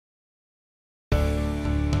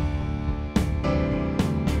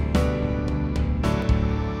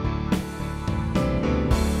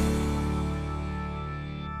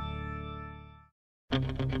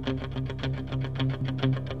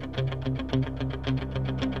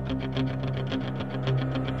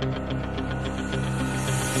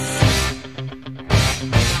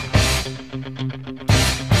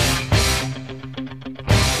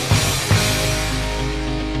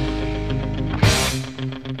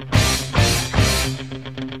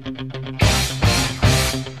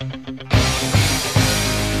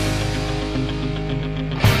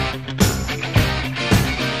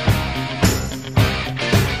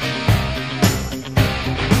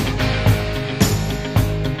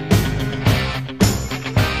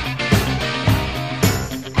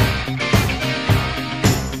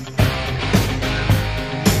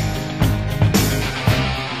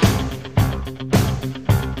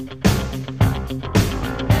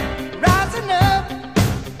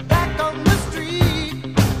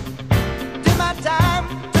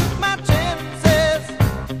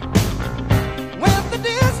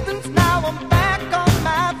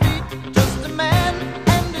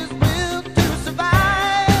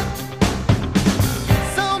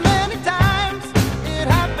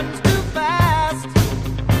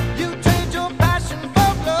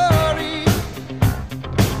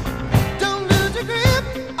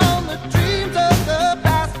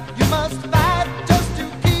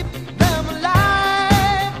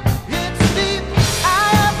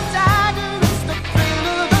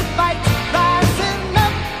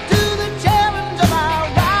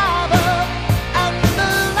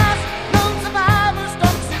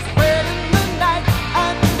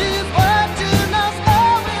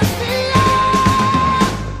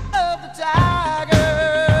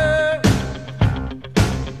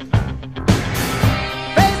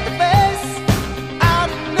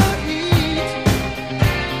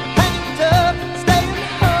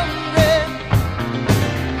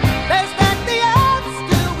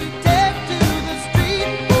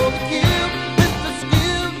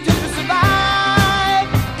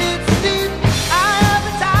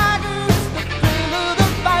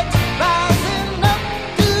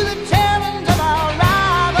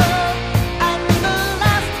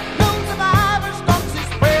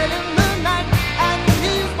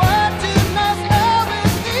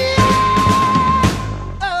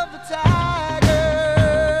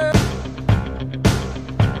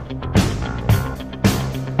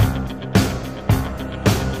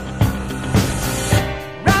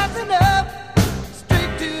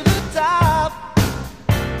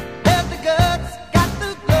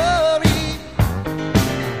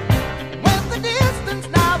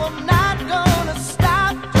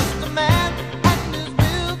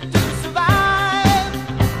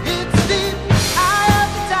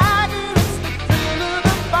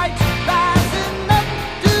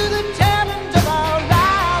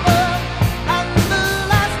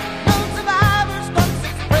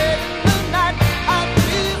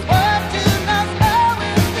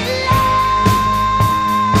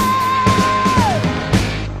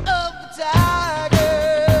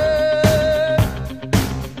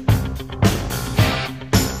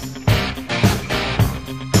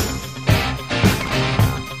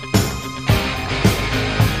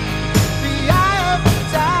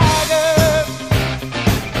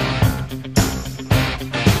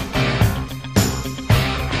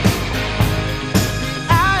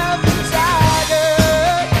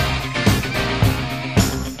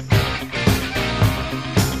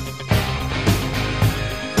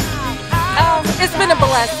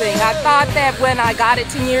blessing. I thought that when I got it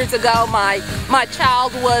 10 years ago, my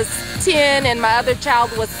child was 10 and my other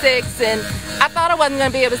child was 6, and I thought I wasn't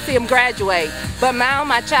going to be able to see him graduate. But now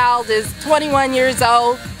my child is 21 years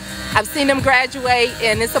old. I've seen him graduate,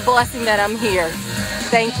 and it's a blessing that I'm here.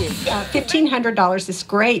 Thank you. $1,500 is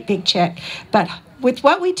great, big check, but with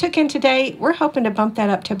what we took in today, we're hoping to bump that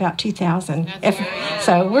up to about $2,000.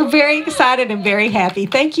 So we're very excited and very happy.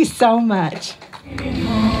 Thank you so much.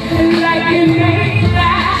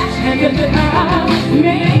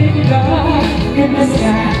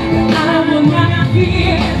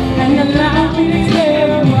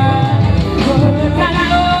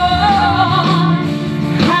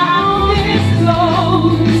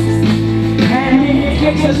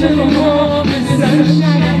 A little more than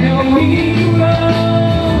sunshine on me,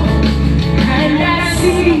 and I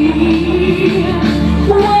see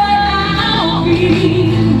what I'll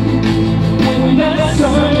be when the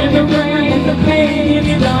sun and the rain and the pain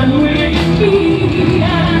is done with me.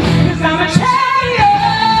 'Cause I'm a champion,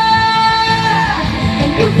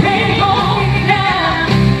 and you can't hold me down.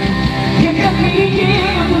 You got me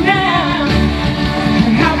here now,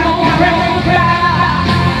 and I won't break down.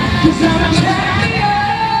 'Cause I'm a champion.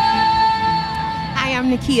 I'm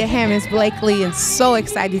Nakia Hammonds Blakely, and so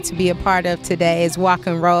excited to be a part of today's Walk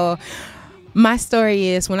and Roll. My story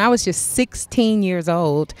is, when I was just 16 years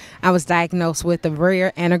old, I was diagnosed with a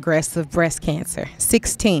rare and aggressive breast cancer.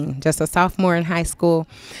 16, just a sophomore in high school.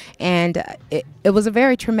 And it was a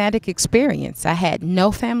very traumatic experience. I had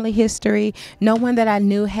no family history, no one that I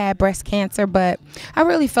knew had breast cancer, but I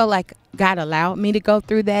really felt like God allowed me to go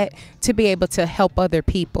through that to be able to help other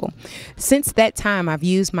people. Since that time, I've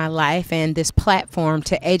used my life and this platform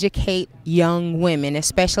to educate young women,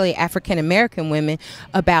 especially African American women,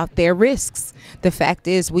 about their risks. The fact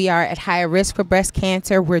is, we are at higher risk for breast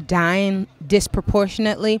cancer. We're dying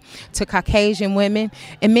disproportionately to Caucasian women,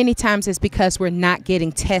 and many times it's because we're not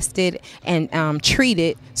getting tested and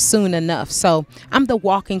treated soon enough. So I'm the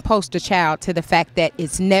walking poster child to the fact that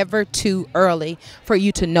it's never too early for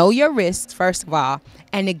you to know your risks, first of all,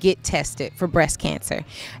 and to get tested for breast cancer.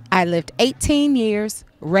 I lived 18 years,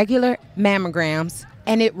 regular mammograms,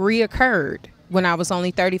 and it reoccurred when I was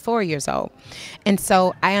only 34 years old. And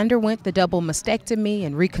so I underwent the double mastectomy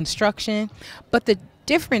and reconstruction, but the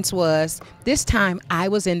difference was this time I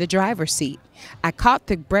was in the driver's seat. I caught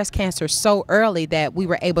the breast cancer so early that we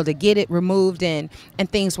were able to get it removed, and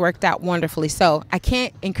things worked out wonderfully. So I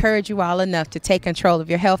can't encourage you all enough to take control of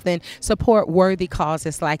your health and support worthy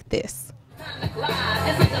causes like this.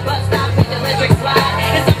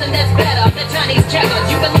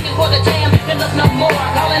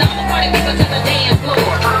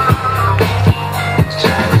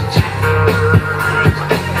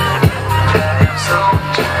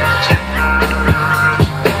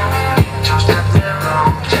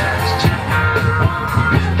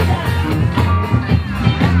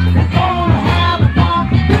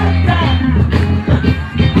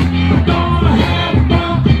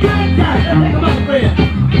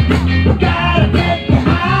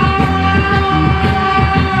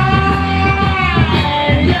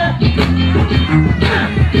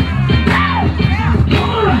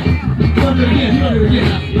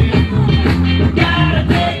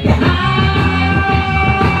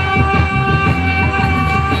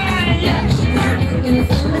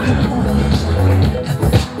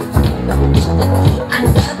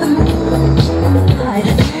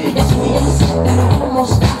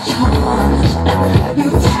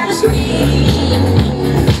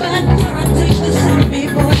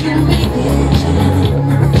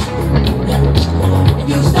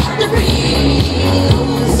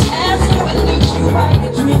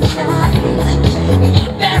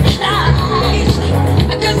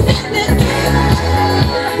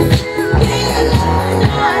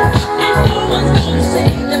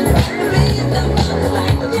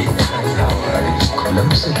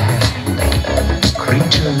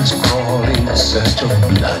 Creatures crawl in search of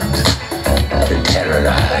blood to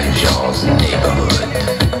terrorize your neighborhood,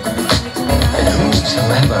 and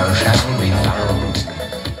whosoever shall be found.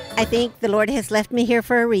 I think the Lord has left me here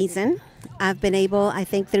for a reason. I've been able, I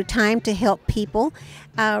think, through time to help people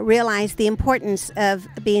realize the importance of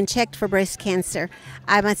being checked for breast cancer.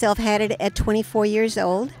 I myself had it at 24 years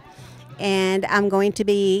old, and I'm going to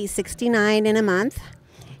be 69 in a month.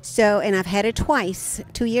 So, and I've had it twice.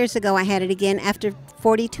 2 years ago, I had it again after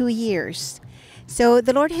 42 years. So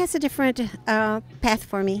the Lord has a different path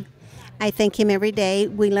for me. I thank Him every day.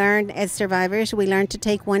 We learn as survivors, we learn to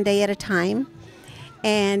take one day at a time.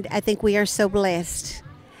 And I think we are so blessed.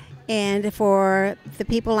 And for the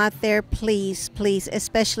people out there, please, please,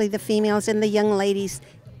 especially the females and the young ladies,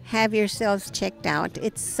 have yourselves checked out.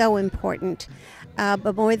 It's so important.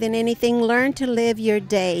 But more than anything, learn to live your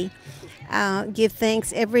day. Give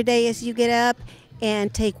thanks every day as you get up,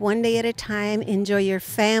 and take one day at a time. Enjoy your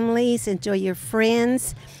families, enjoy your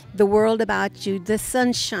friends, the world about you, the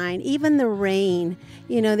sunshine, even the rain.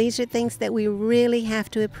 You know, these are things that we really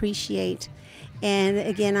have to appreciate. And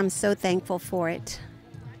again, I'm so thankful for it.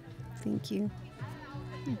 Thank you.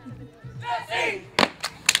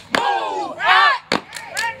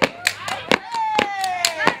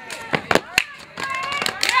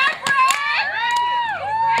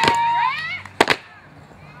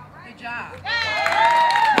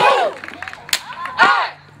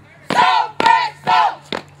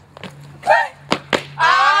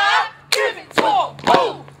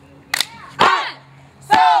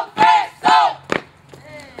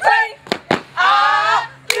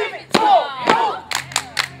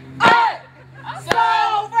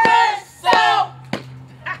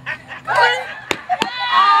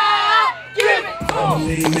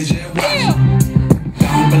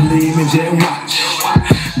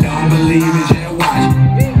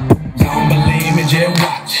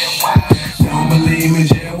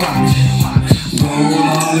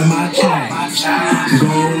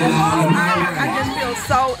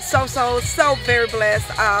 So very blessed.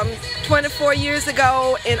 24 years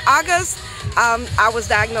ago in August, I was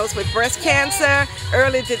diagnosed with breast cancer,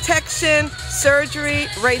 early detection, surgery,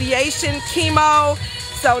 radiation, chemo.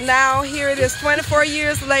 So now here it is 24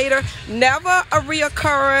 years later, never a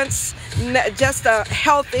reoccurrence, just a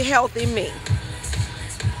healthy me.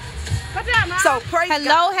 So praise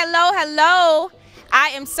God. Hello. I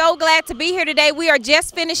am so glad to be here today. We are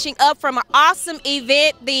just finishing up from an awesome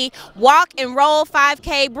event, the Walk and Roll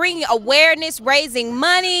 5K, bringing awareness, raising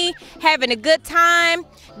money, having a good time.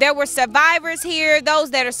 There were survivors here,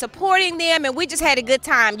 those that are supporting them, and we just had a good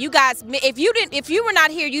time. You guys, if you were not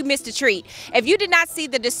here, you missed a treat. If you did not see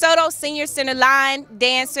the DeSoto Senior Center line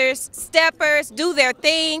dancers, steppers do their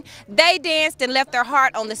thing, they danced and left their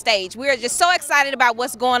heart on the stage. We are just so excited about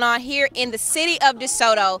what's going on here in the city of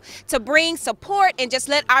DeSoto to bring support and just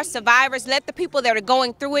let our survivors, let the people that are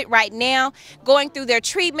going through it right now, going through their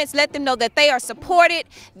treatments, let them know that they are supported,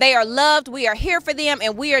 they are loved, we are here for them,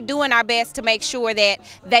 and we are doing our best to make sure that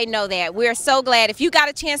they know that. We're so glad. If you got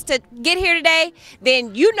a chance to get here today,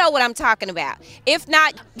 then you know what I'm talking about. If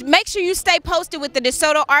not, make sure you stay posted with the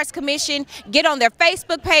DeSoto Arts Commission. Get on their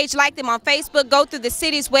Facebook page, like them on Facebook, go through the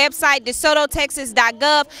city's website,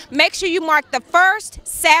 DeSotoTexas.gov. Make sure you mark the first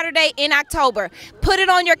Saturday in October. Put it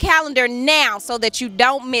on your calendar now so that you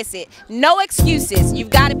don't miss it. No excuses. You've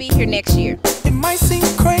got to be here next year. It might seem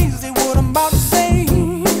crazy what I'm about to say.